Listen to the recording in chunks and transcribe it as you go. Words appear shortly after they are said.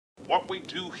What we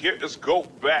do here is go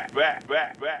back. Hello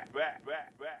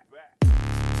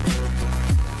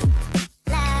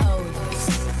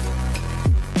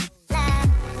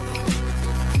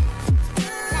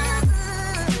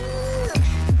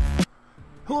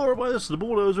everybody, this is the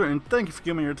Bulldozer, and thank you for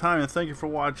giving me your time, and thank you for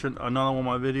watching another one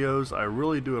of my videos. I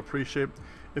really do appreciate it.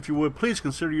 If you would, please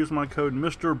consider using my code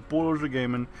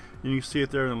MrBulldozeRgamN, and you can see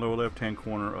it there in the lower left hand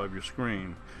corner of your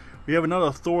screen. We have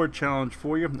another Thor challenge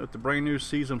for you at the brand new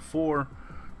Season 4,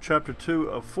 Chapter 2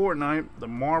 of Fortnite, the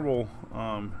Marvel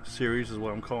series is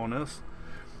what I'm calling this.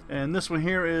 And this one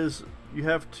here is, you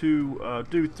have to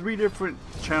do 3 different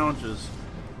challenges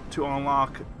to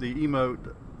unlock the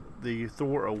emote, the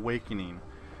Thor Awakening.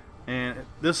 And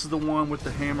this is the one with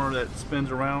the hammer that spins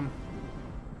around,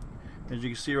 as you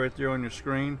can see right there on your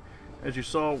screen. As you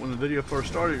saw when the video first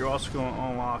started, you're also going to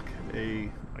unlock a,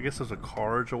 I guess those are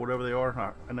cards or whatever they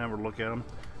are. I never look at them,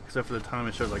 except for the time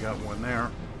it shows I got one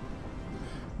there.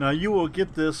 Now you will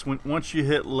get this once you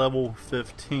hit level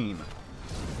 15.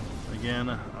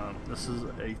 Again, this is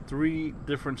 3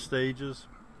 different stages.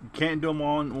 You can't do them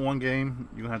all in one game.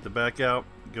 You're going to have to back out,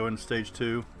 go into stage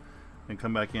 2, and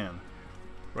come back in.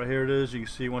 Right here it is. You can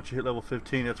see once you hit level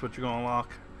 15, that's what you're going to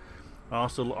unlock. I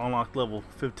also unlocked level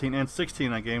 15 and 16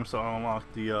 in that game, so I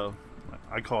unlocked the,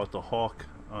 I call it the Hawk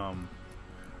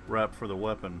wrap for the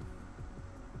weapon.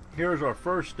 Here's our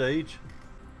first stage.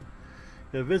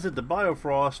 You visit the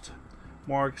Biofrost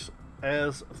marks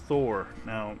as Thor.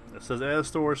 Now, it says as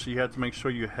Thor, so you have to make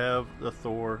sure you have the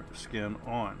Thor skin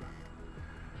on.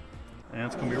 And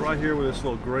it's going to be right here where this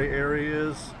little gray area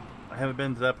is. I haven't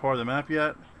been to that part of the map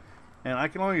yet. And I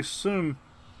can only assume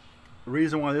the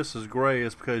reason why this is gray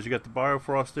is because you got the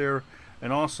Biofrost there,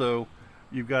 and also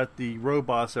you've got the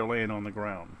robots that are laying on the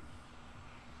ground,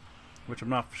 which I'm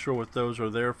not sure what those are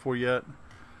there for yet.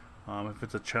 If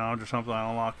it's a challenge or something I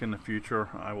unlock in the future,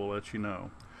 I will let you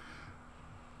know.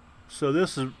 So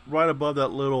this is right above that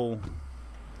little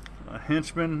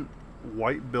henchman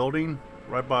white building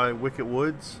right by Wicked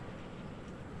Woods.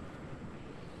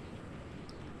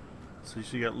 So you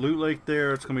see you got Loot Lake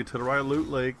there. It's going to be to the right of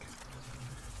Loot Lake.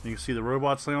 You can see the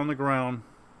robots laying on the ground.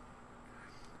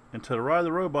 And to the right of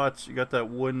the robots, you got that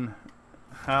wooden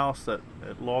house, that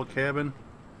log cabin.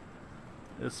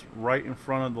 It's right in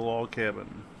front of the log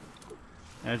cabin.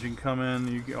 As you can come in,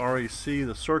 you can already see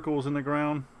the circles in the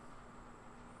ground.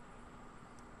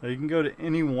 Now you can go to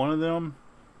any one of them.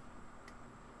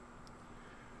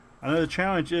 I know the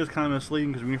challenge is kind of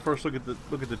misleading because when you first look at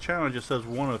the challenge, it says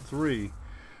 1 of 3.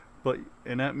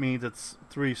 And that means it's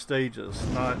 3 stages,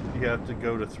 not you have to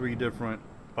go to 3 different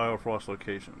Biofrost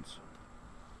locations.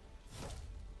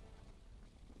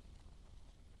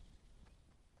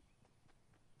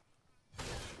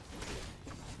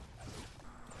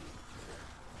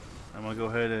 I'm going to go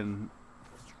ahead and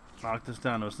knock this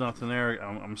down. There's nothing there.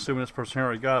 I'm assuming this person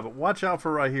already got it, but watch out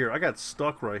for right here. I got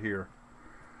stuck right here.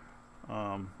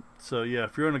 So yeah,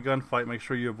 if you're in a gunfight, make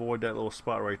sure you avoid that little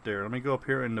spot right there. Let me go up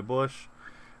here in the bush.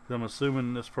 I'm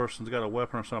assuming this person's got a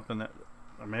weapon or something, that,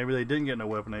 or maybe they didn't get no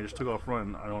weapon, they just took off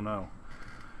running, I don't know.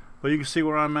 But you can see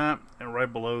where I'm at, and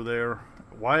right below there.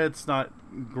 Why it's not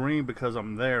green because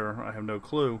I'm there, I have no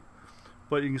clue.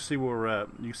 But you can see where we're at.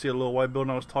 You can see a little white building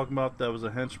I was talking about, that was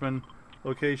a henchman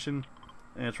location,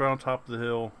 and it's right on top of the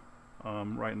hill,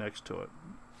 right next to it.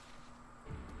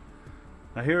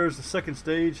 Now here's the second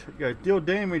stage. You got to deal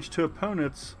damage to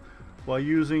opponents while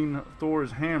using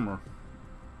Thor's hammer.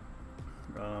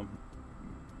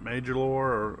 Major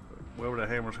lore, or whatever the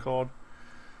hammer's called.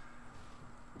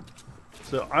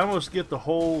 So I almost get the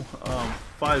whole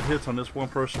 5 hits on this one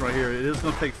person right here. It is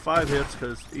going to take 5 hits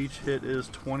because each hit is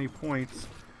 20 points.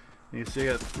 And you see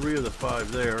I got 3 of the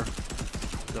 5 there.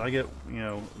 So I get, you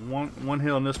know, one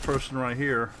hit on this person right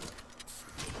here.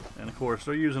 And of course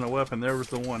they're using a weapon. There was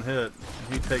the 1 hit.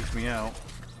 And he takes me out.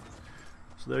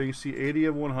 So there you see 80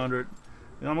 of 100.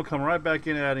 And I'm going to come right back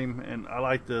in at him, and I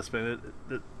like this, man.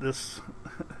 This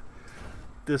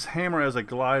hammer as a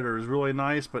glider is really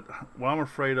nice, but what I'm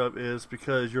afraid of is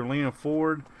because you're leaning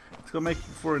forward, it's going to make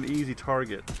you for an easy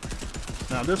target.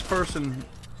 Now this person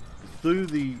threw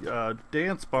the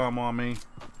dance bomb on me,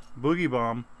 boogie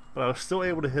bomb, but I was still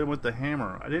able to hit him with the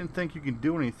hammer. I didn't think you can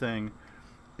do anything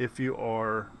if you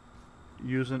are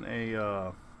using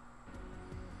a...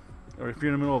 or if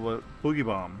you're in the middle of a boogie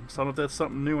bomb. So I don't know if that's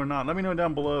something new or not. Let me know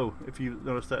down below if you've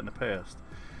noticed that in the past.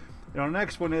 And our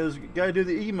next one is, you gotta do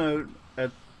the emote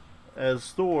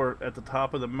as Thor at the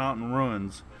top of the mountain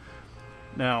ruins.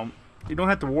 Now, you don't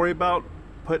have to worry about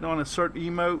putting on a certain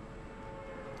emote.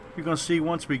 You're gonna see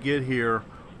once we get here,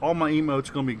 all my emotes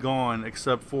are gonna be gone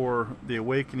except for the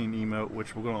Awakening emote,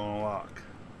 which we're gonna unlock.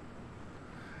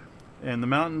 And the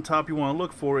mountaintop you want to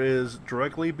look for is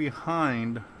directly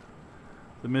behind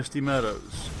the Misty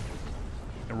Meadows.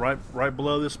 And right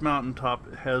below this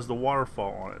mountaintop has the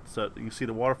waterfall on it. So you can see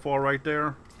the waterfall right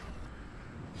there.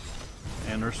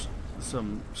 And there's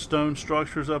some stone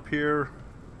structures up here.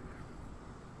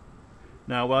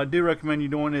 Now what I do recommend you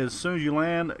doing is, as soon as you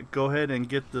land, go ahead and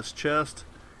get this chest.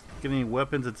 Get any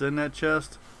weapons that's in that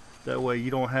chest. That way you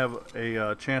don't have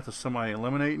a chance of somebody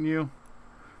eliminating you.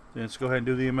 Then let's go ahead and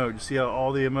do the emote. You see how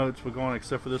all the emotes were going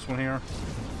except for this one here?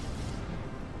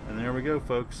 And there we go,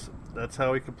 folks. That's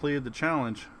how we completed the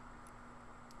challenge.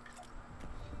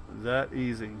 That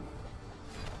easy.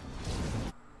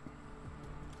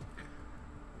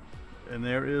 And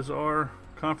there is our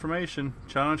confirmation.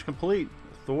 Challenge complete.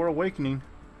 Thor Awakening.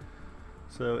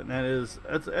 So, and that is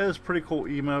a pretty cool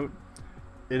emote.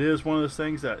 It is one of those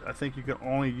things that I think you can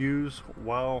only use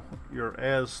while you're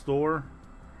as Thor.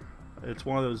 It's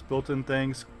one of those built-in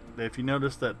things that if you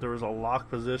notice that there is a lock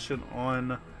position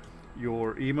on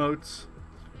your emotes,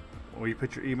 or you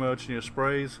put your emotes in your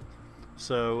sprays.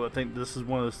 So I think this is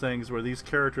one of those things where these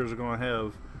characters are going to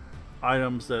have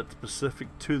items that's specific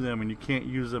to them, and you can't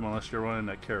use them unless you're running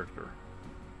that character.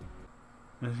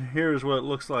 And here's what it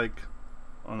looks like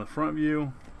on the front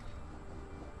view.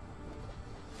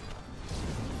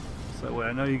 So that way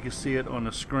I know you can see it on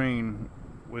the screen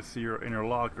with your inner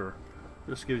locker.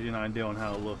 This gives you an idea on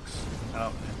how it looks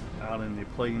out in the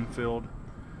playing field.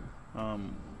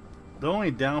 The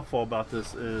only downfall about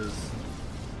this is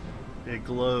it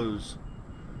glows,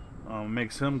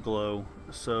 makes him glow,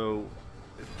 so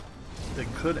it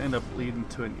could end up leading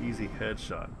to an easy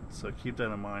headshot. So keep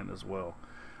that in mind as well.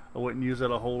 I wouldn't use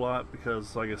that a whole lot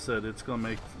because, like I said, it's going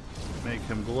to make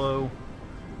him glow,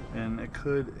 and it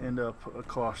could end up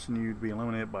costing you to be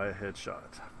eliminated by a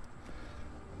headshot.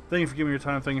 Thank you for giving me your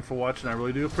time. Thank you for watching. I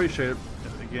really do appreciate it.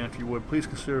 Again, if you would, please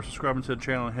consider subscribing to the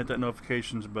channel and hit that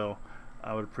notifications bell.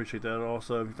 I would appreciate that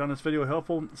also. If you found this video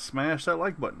helpful, smash that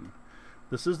like button.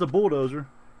 This is the Bulldozer.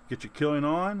 Get your killing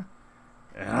on,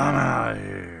 and I'm out of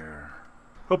here.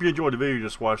 Hope you enjoyed the video you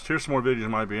just watched. Here's some more videos you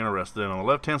might be interested in. On the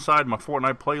left-hand side, my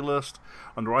Fortnite playlist.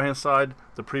 On the right-hand side,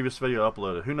 the previous video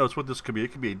uploaded. Who knows what this could be?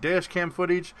 It could be dash cam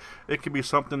footage. It could be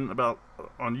something about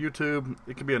on YouTube.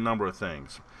 It could be a number of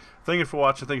things. Thank you for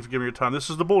watching. Thank you for giving me your time. This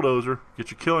is the Bulldozer.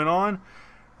 Get your killing on,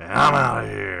 and I'm out of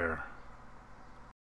here.